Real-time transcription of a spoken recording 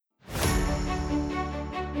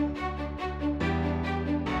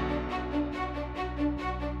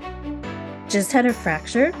Just had a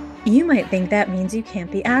fracture? You might think that means you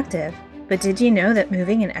can't be active, but did you know that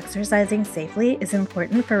moving and exercising safely is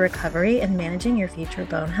important for recovery and managing your future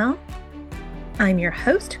bone health? I'm your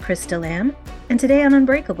host, Krista Lamb, and today on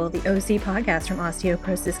Unbreakable, the OC podcast from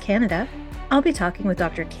Osteoporosis Canada, I'll be talking with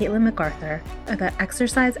Dr. Caitlin MacArthur about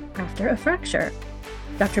exercise after a fracture.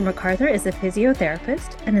 Dr. MacArthur is a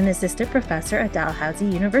physiotherapist and an assistant professor at Dalhousie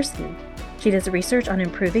University. She does research on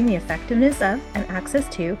improving the effectiveness of and access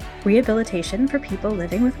to rehabilitation for people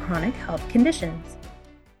living with chronic health conditions.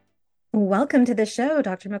 Welcome to the show,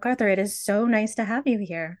 Dr. MacArthur. It is so nice to have you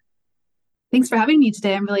here. Thanks for having me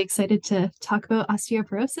today. I'm really excited to talk about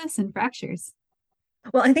osteoporosis and fractures.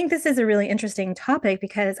 Well, I think this is a really interesting topic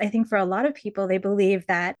because I think for a lot of people, they believe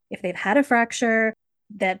that if they've had a fracture,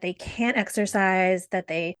 that they can't exercise, that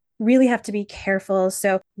they really have to be careful.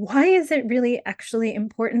 So why is it really actually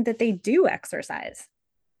important that they do exercise?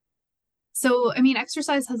 So,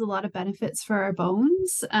 exercise has a lot of benefits for our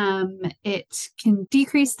bones. It can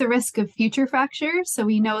decrease the risk of future fracture. So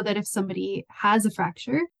we know that if somebody has a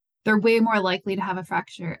fracture, they're way more likely to have a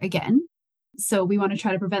fracture again. So we want to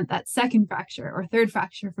try to prevent that second fracture or third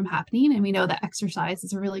fracture from happening. And we know that exercise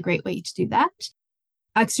is a really great way to do that.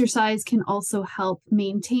 Exercise can also help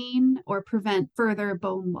maintain or prevent further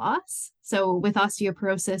bone loss. So with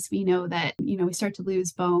osteoporosis, we know that, we start to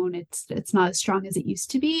lose bone. It's not as strong as it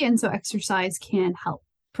used to be. And so exercise can help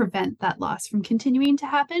prevent that loss from continuing to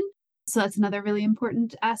happen. So that's another really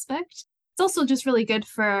important aspect. It's also just really good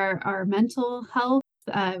for our mental health.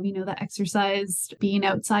 We know that exercise, being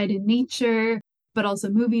outside in nature, but also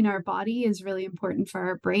moving our body is really important for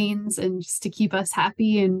our brains and just to keep us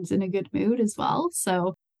happy and in a good mood as well.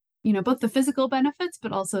 So, both the physical benefits,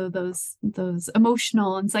 but also those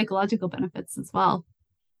emotional and psychological benefits as well.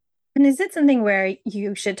 And is it something where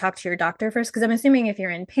you should talk to your doctor first? Because I'm assuming if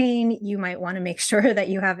you're in pain, you might want to make sure that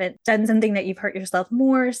you haven't done something that you've hurt yourself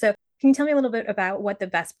more. So can you tell me a little bit about what the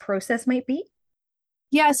best process might be?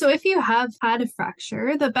 Yeah, so if you have had a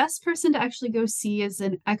fracture, the best person to actually go see is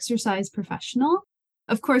an exercise professional.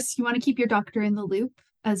 Of course, you want to keep your doctor in the loop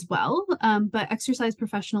as well, but exercise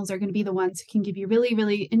professionals are going to be the ones who can give you really,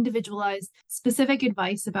 really individualized, specific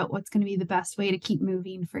advice about what's going to be the best way to keep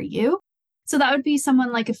moving for you. So that would be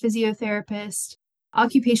someone like a physiotherapist.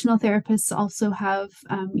 Occupational therapists also have,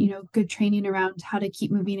 good training around how to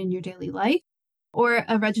keep moving in your daily life. Or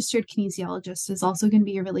a registered kinesiologist is also going to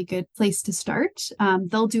be a really good place to start.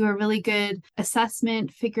 They'll do a really good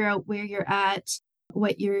assessment, figure out where you're at,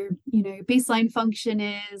 what your baseline function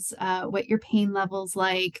is, what your pain level's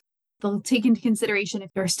like. They'll take into consideration if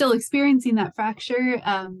you're still experiencing that fracture.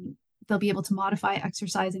 They'll be able to modify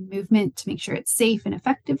exercise and movement to make sure it's safe and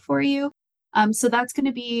effective for you. So that's going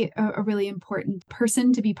to be a really important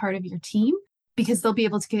person to be part of your team because they'll be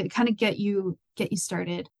able to get you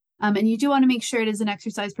started. And you do want to make sure it is an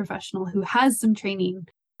exercise professional who has some training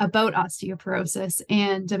about osteoporosis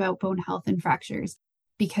and about bone health and fractures,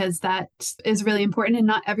 because that is really important. And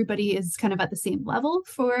not everybody is kind of at the same level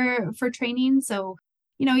for training. So,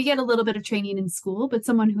 you get a little bit of training in school, but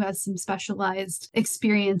someone who has some specialized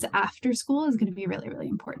experience after school is going to be really, really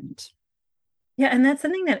important. Yeah, and that's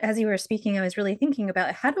something that as you were speaking, I was really thinking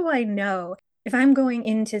about. How do I know if I'm going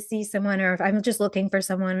in to see someone or if I'm just looking for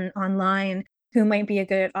someone online who might be a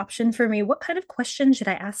good option for me? What kind of questions should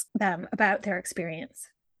I ask them about their experience?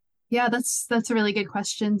 Yeah, that's a really good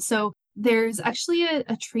question. So there's actually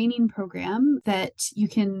a training program that you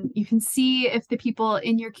can see if the people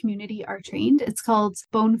in your community are trained. It's called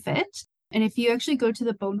BoneFit. And if you actually go to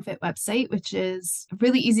the BoneFit website, which is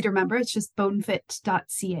really easy to remember, it's just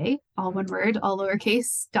bonefit.ca, all one word, all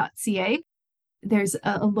lowercase .ca. There's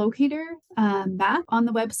a locator map on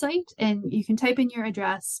the website, and you can type in your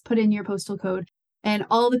address, put in your postal code, and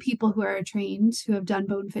all the people who are trained, who have done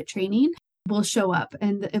BoneFit training, will show up,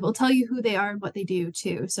 and it will tell you who they are and what they do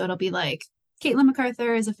too. So it'll be like, Caitlin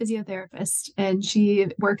MacArthur is a physiotherapist, and she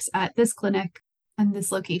works at this clinic and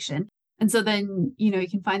this location. And so then, you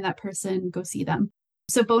can find that person, go see them.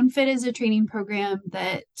 So BoneFit is a training program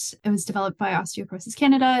that it was developed by Osteoporosis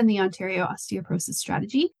Canada and the Ontario Osteoporosis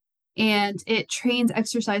Strategy. And it trains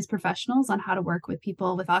exercise professionals on how to work with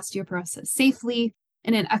people with osteoporosis safely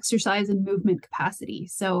in an exercise and movement capacity.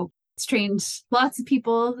 So it's trained lots of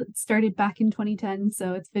people. It started back in 2010,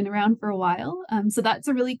 so it's been around for a while. So that's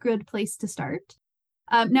a really good place to start.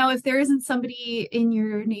 Now, if there isn't somebody in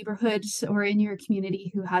your neighborhood or in your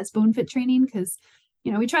community who has BoneFit training, because,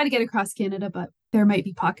 we try to get across Canada, but there might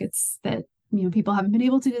be pockets that, people haven't been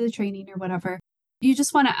able to do the training or whatever. You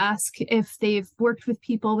just want to ask if they've worked with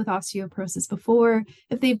people with osteoporosis before,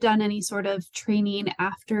 if they've done any sort of training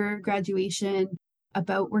after graduation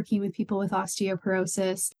about working with people with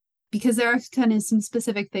osteoporosis. because there are kind of some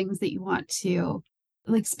specific things that you want to,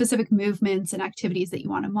 like specific movements and activities that you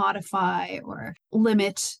want to modify or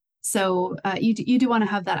limit. So you do want to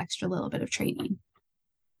have that extra little bit of training.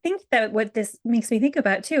 Think that what this makes me think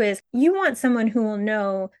about too is you want someone who will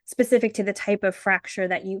know specific to the type of fracture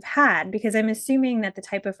that you've had, because I'm assuming that the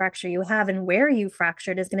type of fracture you have and where you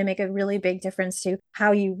fractured is going to make a really big difference to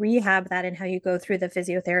how you rehab that and how you go through the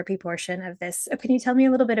physiotherapy portion of this. So can you tell me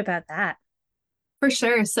a little bit about that? For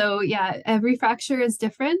sure. So yeah, every fracture is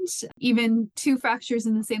different. Even two fractures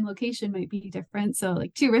in the same location might be different. So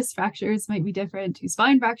like two wrist fractures might be different, two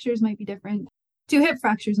spine fractures might be different, two hip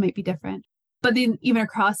fractures might be different. But then even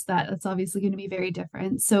across that, that's obviously going to be very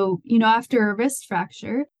different. So, after a wrist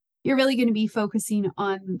fracture, you're really going to be focusing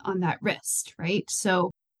on that wrist, right?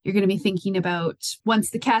 So you're going to be thinking about,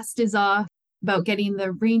 once the cast is off, about getting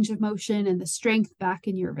the range of motion and the strength back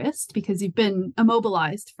in your wrist, because you've been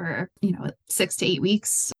immobilized for, 6 to 8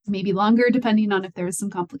 weeks, maybe longer, depending on if there's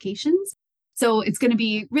some complications. So it's going to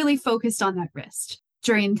be really focused on that wrist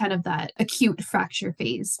during kind of that acute fracture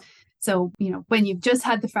phase. So, when you've just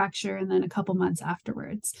had the fracture and then a couple months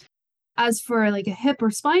afterwards. As for like a hip or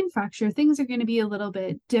spine fracture, things are going to be a little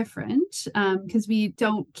bit different because we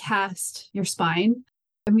don't cast your spine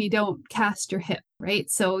and we don't cast your hip, right?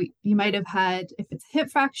 So you might have had, if it's a hip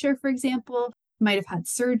fracture, for example, you might have had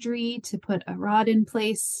surgery to put a rod in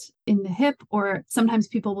place in the hip, or sometimes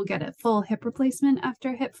people will get a full hip replacement after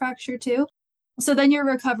a hip fracture too. So then you're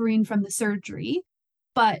recovering from the surgery.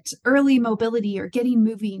 But early mobility or getting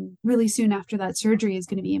moving really soon after that surgery is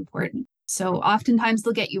going to be important. So oftentimes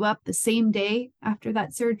they'll get you up the same day after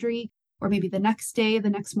that surgery, or maybe the next day, the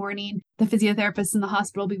next morning. The physiotherapist in the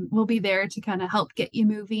hospital will be there to kind of help get you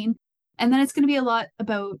moving. And then it's going to be a lot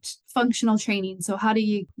about functional training. So how do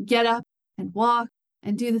you get up and walk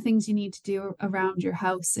and do the things you need to do around your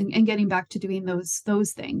house and getting back to doing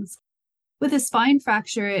those things. With a spine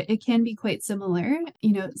fracture, it can be quite similar.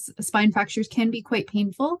 Spine fractures can be quite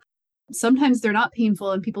painful. Sometimes they're not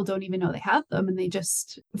painful and people don't even know they have them, and they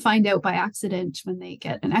just find out by accident when they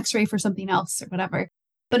get an x-ray for something else or whatever.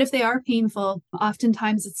 But if they are painful,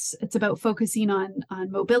 oftentimes it's about focusing on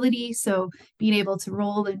mobility. So being able to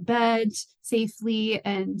roll in bed safely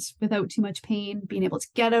and without too much pain, being able to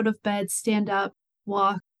get out of bed, stand up,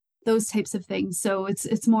 walk, those types of things. So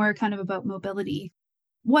it's more kind of about mobility.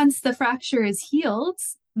 Once the fracture is healed,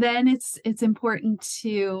 then it's important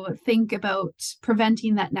to think about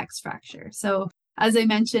preventing that next fracture. So as I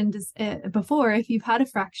mentioned before, if you've had a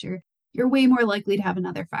fracture, you're way more likely to have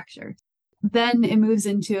another fracture. Then it moves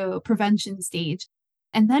into a prevention stage.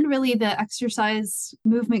 And then really the exercise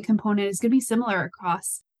movement component is going to be similar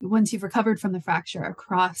across, once you've recovered from the fracture,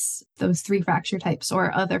 across those 3 fracture types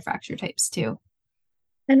or other fracture types too.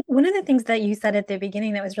 And one of the things that you said at the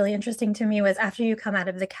beginning that was really interesting to me was, after you come out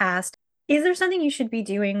of the cast, is there something you should be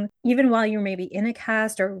doing even while you're maybe in a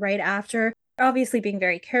cast or right after? Obviously being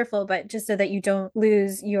very careful, but just so that you don't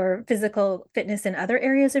lose your physical fitness in other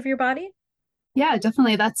areas of your body? Yeah,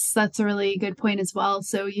 definitely. That's a really good point as well.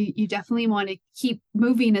 So you definitely want to keep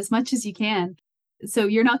moving as much as you can. So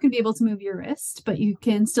you're not going to be able to move your wrist, but you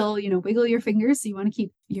can still, wiggle your fingers. So you want to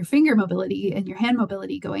keep your finger mobility and your hand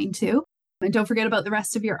mobility going too. And don't forget about the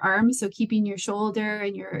rest of your arm. So keeping your shoulder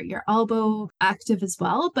and your elbow active as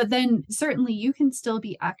well. But then certainly you can still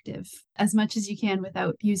be active as much as you can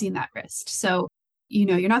without using that wrist. So,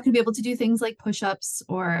 you're not going to be able to do things like push-ups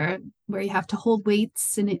or where you have to hold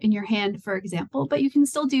weights in your hand, for example, but you can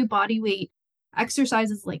still do body weight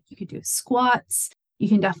exercises. Like you could do squats. You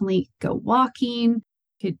can definitely go walking.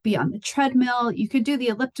 Could be on the treadmill. You could do the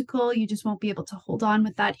elliptical. You just won't be able to hold on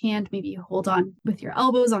with that hand. Maybe you hold on with your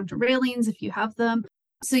elbows onto railings if you have them.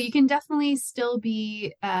 So you can definitely still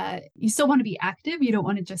be, you still want to be active. You don't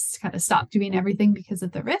want to just kind of stop doing everything because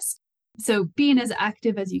of the wrist. So being as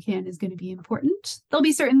active as you can is going to be important. There'll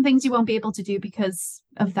be certain things you won't be able to do because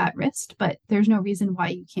of that wrist, but there's no reason why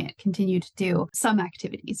you can't continue to do some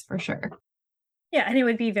activities for sure. Yeah, and it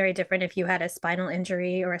would be very different if you had a spinal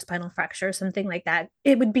injury or a spinal fracture or something like that.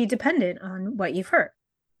 It would be dependent on what you've hurt.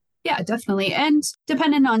 Yeah, definitely. And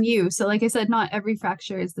dependent on you. So like I said, not every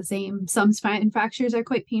fracture is the same. Some spine fractures are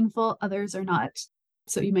quite painful, others are not.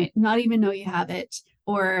 So you might not even know you have it,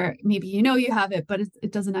 or maybe you know you have it, but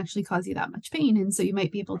it doesn't actually cause you that much pain. And so you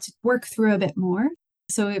might be able to work through a bit more.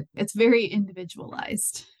 So it's very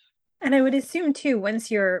individualized. And I would assume too,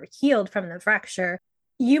 once you're healed from the fracture,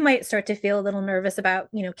 you might start to feel a little nervous about,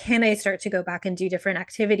 can I start to go back and do different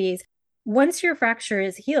activities? Once your fracture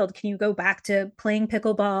is healed, can you go back to playing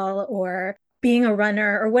pickleball or being a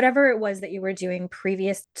runner or whatever it was that you were doing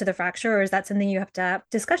previous to the fracture? Or is that something you have to have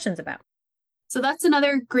discussions about? So that's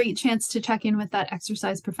another great chance to check in with that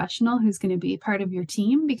exercise professional who's going to be part of your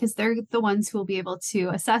team, because they're the ones who will be able to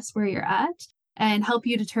assess where you're at and help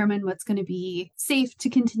you determine what's going to be safe to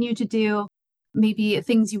continue to do. Maybe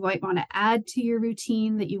things you might want to add to your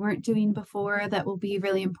routine that you weren't doing before that will be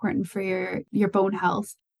really important for your bone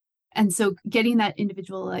health. And so getting that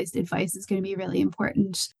individualized advice is going to be really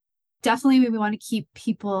important. Definitely, we want to keep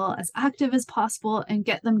people as active as possible and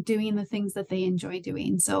get them doing the things that they enjoy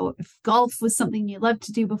doing. So if golf was something you loved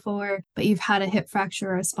to do before, but you've had a hip fracture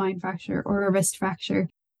or a spine fracture or a wrist fracture,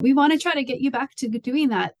 we want to try to get you back to doing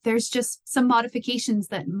that. There's just some modifications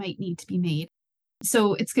that might need to be made.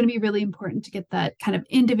 So it's going to be really important to get that kind of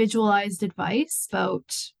individualized advice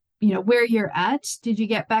about, where you're at. Did you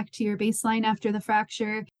get back to your baseline after the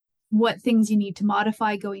fracture? What things you need to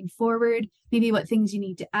modify going forward, maybe what things you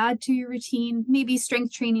need to add to your routine. Maybe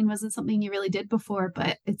strength training wasn't something you really did before,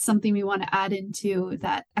 but it's something we want to add into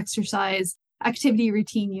that exercise activity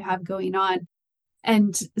routine you have going on.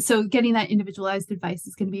 And so getting that individualized advice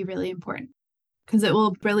is going to be really important, because it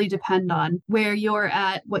will really depend on where you're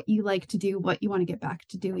at, what you like to do, what you want to get back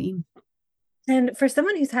to doing. And for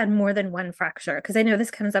someone who's had more than one fracture, because I know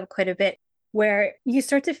this comes up quite a bit, where you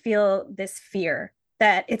start to feel this fear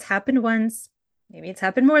that it's happened once, maybe it's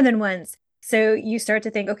happened more than once. So you start to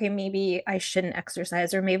think, okay, maybe I shouldn't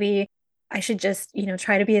exercise, or maybe I should just,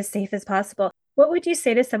 try to be as safe as possible. What would you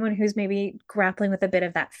say to someone who's maybe grappling with a bit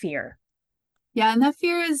of that fear? Yeah, and that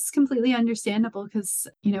fear is completely understandable because,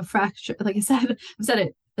 fracture, like I said, I've said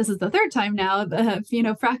it, this is the third time now,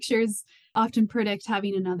 fractures often predict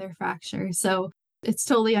having another fracture. So it's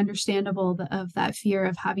totally understandable of that fear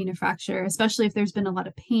of having a fracture, especially if there's been a lot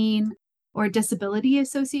of pain or disability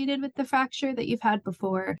associated with the fracture that you've had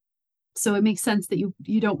before. So it makes sense that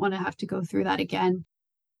you don't want to have to go through that again.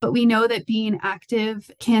 But we know that being active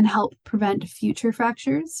can help prevent future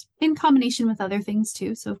fractures in combination with other things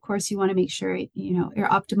too. So of course you want to make sure, you're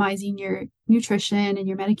optimizing your nutrition and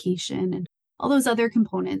your medication and all those other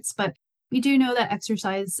components. But we do know that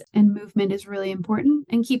exercise and movement is really important,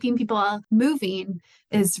 and keeping people moving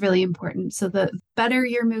is really important. So the better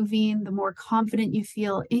you're moving, the more confident you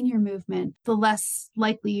feel in your movement, the less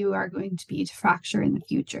likely you are going to be to fracture in the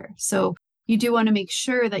future. So you do want to make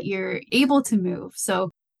sure that you're able to move.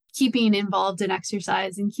 So keeping involved in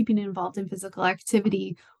exercise and keeping involved in physical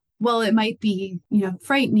activity, while it might be,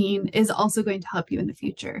 frightening, is also going to help you in the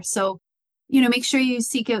future. So make sure you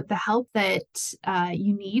seek out the help that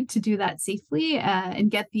you need to do that safely,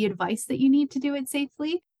 and get the advice that you need to do it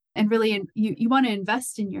safely. And really, you want to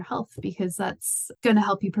invest in your health, because that's going to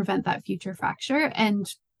help you prevent that future fracture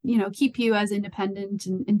and, keep you as independent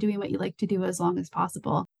and doing what you like to do as long as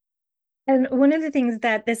possible. And one of the things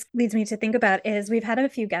that this leads me to think about is we've had a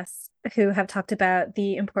few guests who have talked about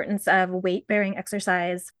the importance of weight-bearing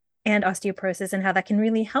exercise and osteoporosis, and how that can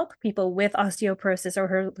really help people with osteoporosis or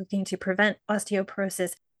who are looking to prevent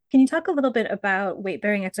osteoporosis. Can you talk a little bit about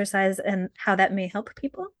weight-bearing exercise and how that may help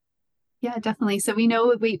people? Yeah, definitely. So we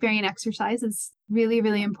know weight-bearing exercise is really,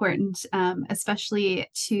 really important, especially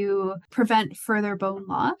to prevent further bone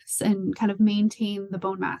loss and kind of maintain the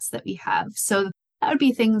bone mass that we have. So that would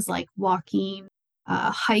be things like walking,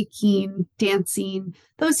 hiking, dancing,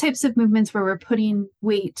 those types of movements where we're putting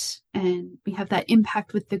weight and we have that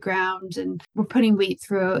impact with the ground and we're putting weight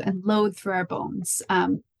through and load through our bones.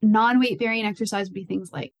 Non-weight bearing exercise would be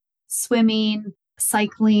things like swimming,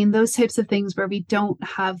 cycling, those types of things where we don't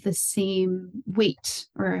have the same weight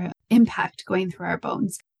or impact going through our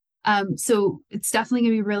bones. So it's definitely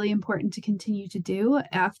going to be really important to continue to do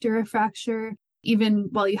after a fracture, even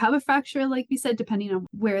while you have a fracture, like we said, depending on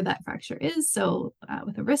where that fracture is. So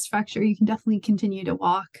with a wrist fracture, you can definitely continue to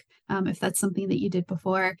walk if that's something that you did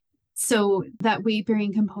before. So that weight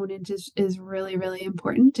bearing component is really, really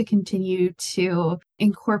important to continue to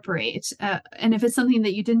incorporate. And if it's something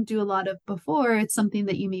that you didn't do a lot of before, it's something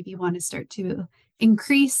that you maybe want to start to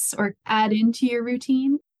increase or add into your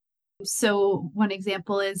routine. So one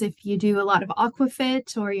example is if you do a lot of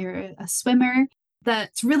aquafit or you're a swimmer,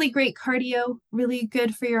 that's really great cardio, really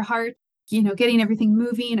good for your heart, getting everything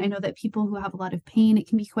moving. I know that people who have a lot of pain, it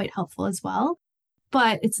can be quite helpful as well,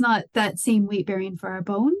 but it's not that same weight bearing for our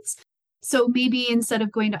bones. So maybe instead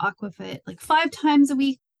of going to aquafit like 5 times a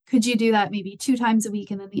week, could you do that maybe 2 times a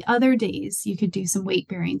week? And then the other days you could do some weight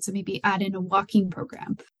bearing. So maybe add in a walking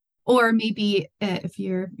program. Or maybe if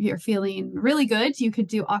you're feeling really good, you could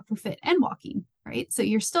do aquafit and walking, right? So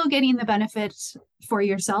you're still getting the benefit for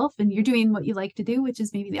yourself and you're doing what you like to do, which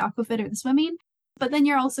is maybe the aquafit or the swimming, but then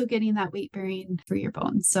you're also getting that weight bearing for your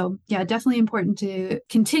bones. So yeah, definitely important to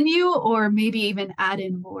continue or maybe even add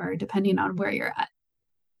in more depending on where you're at.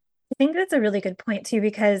 think that's a really good point too,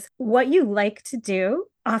 because what you like to do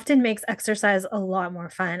often makes exercise a lot more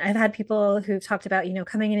fun. I've had people who've talked about,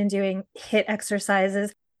 coming in and doing HIIT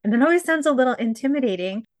exercises, and it always sounds a little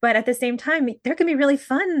intimidating, but at the same time, there can be really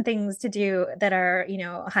fun things to do that are,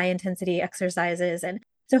 high intensity exercises. And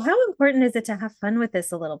so how important is it to have fun with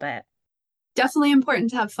this a little bit? Definitely important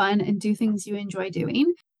to have fun and do things you enjoy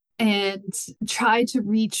doing, and try to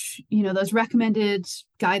reach, those recommended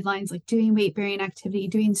guidelines, like doing weight bearing activity,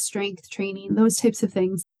 doing strength training, those types of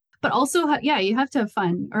things. But also, you have to have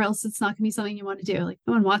fun, or else it's not going to be something you want to do. Like,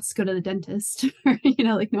 no one wants to go to the dentist, or,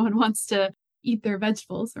 like no one wants to eat their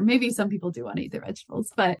vegetables, or maybe some people do want to eat their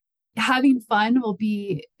vegetables, but having fun will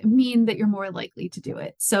mean that you're more likely to do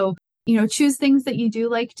it. So, choose things that you do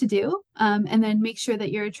like to do, and then make sure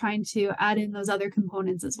that you're trying to add in those other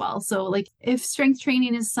components as well. So like if strength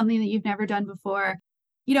training is something that you've never done before,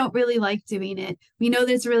 you don't really like doing it, we know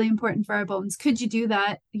that it's really important for our bones. Could you do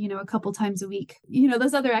that, a couple times a week?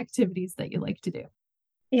 Those other activities that you like to do.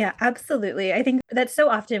 Yeah, absolutely. I think that so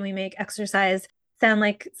often we make exercise sound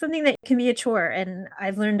like something that can be a chore. And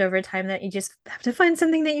I've learned over time that you just have to find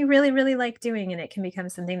something that you really, really like doing, and it can become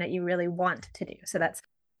something that you really want to do. So that's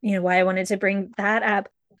why I wanted to bring that up.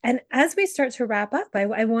 And as we start to wrap up,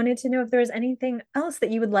 I wanted to know if there was anything else that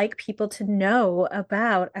you would like people to know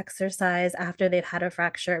about exercise after they've had a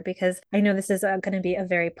fracture, because I know this is going to be a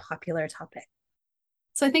very popular topic.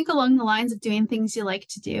 So I think along the lines of doing things you like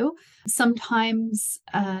to do, sometimes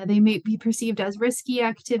they may be perceived as risky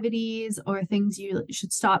activities or things you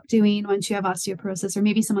should stop doing once you have osteoporosis, or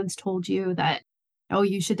maybe someone's told you that, oh,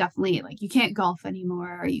 you should definitely, you can't golf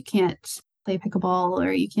anymore, or you can't play pickleball,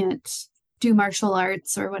 or you can't do martial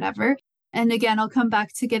arts or whatever. And again, I'll come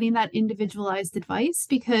back to getting that individualized advice,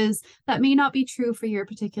 because that may not be true for your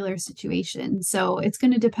particular situation. So it's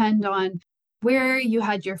going to depend on where you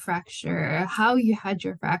had your fracture, how you had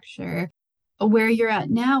your fracture, where you're at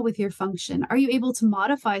now with your function. Are you able to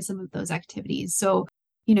modify some of those activities? So,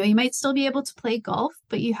 you might still be able to play golf,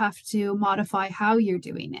 but you have to modify how you're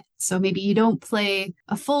doing it. So maybe you don't play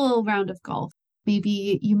a full round of golf.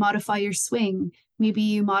 Maybe you modify your swing. Maybe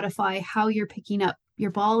you modify how you're picking up your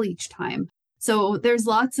ball each time. So there's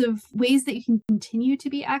lots of ways that you can continue to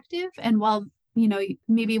be active. And while,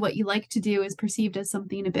 maybe what you like to do is perceived as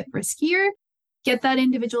something a bit riskier, get that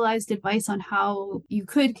individualized advice on how you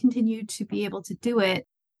could continue to be able to do it,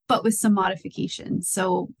 but with some modifications.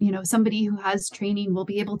 So, somebody who has training will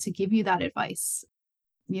be able to give you that advice.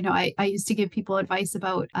 I used to give people advice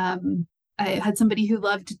about, I had somebody who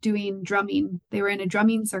loved doing drumming. They were in a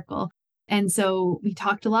drumming circle. And so we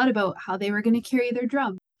talked a lot about how they were going to carry their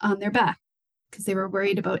drum on their back, because they were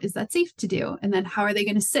worried about, is that safe to do? And then how are they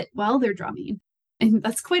going to sit while they're drumming? And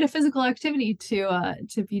that's quite a physical activity to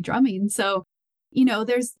be drumming. So,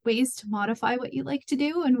 there's ways to modify what you like to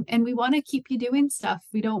do. And we want to keep you doing stuff.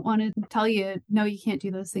 We don't want to tell you, no, you can't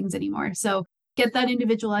do those things anymore. So get that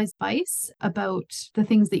individualized advice about the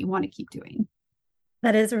things that you want to keep doing.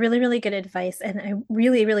 That is really, really good advice. And I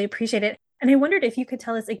really, really appreciate it. And I wondered if you could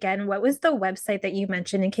tell us again, what was the website that you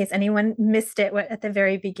mentioned in case anyone missed it at the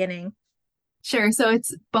very beginning? Sure. So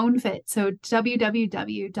it's BoneFit. So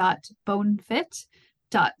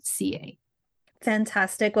www.bonefit.ca.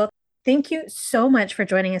 Fantastic. Well, thank you so much for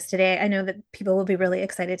joining us today. I know that people will be really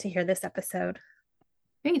excited to hear this episode.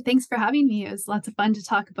 Great. Thanks for having me. It was lots of fun to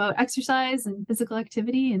talk about exercise and physical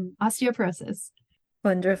activity and osteoporosis.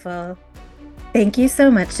 Wonderful. Thank you so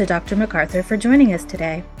much to Dr. MacArthur for joining us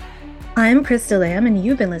today. I'm Krista Lamb, and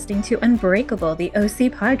you've been listening to Unbreakable, the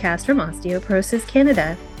OC podcast from Osteoporosis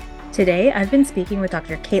Canada. Today, I've been speaking with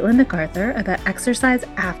Dr. Caitlin MacArthur about exercise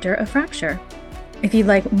after a fracture. If you'd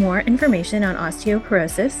like more information on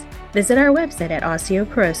osteoporosis, visit our website at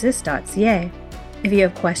osteoporosis.ca. If you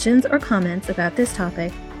have questions or comments about this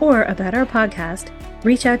topic or about our podcast,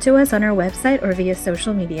 reach out to us on our website or via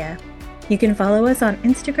social media. You can follow us on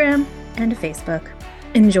Instagram and Facebook.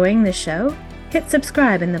 Enjoying the show? Hit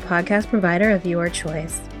subscribe in the podcast provider of your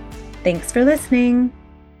choice. Thanks for listening.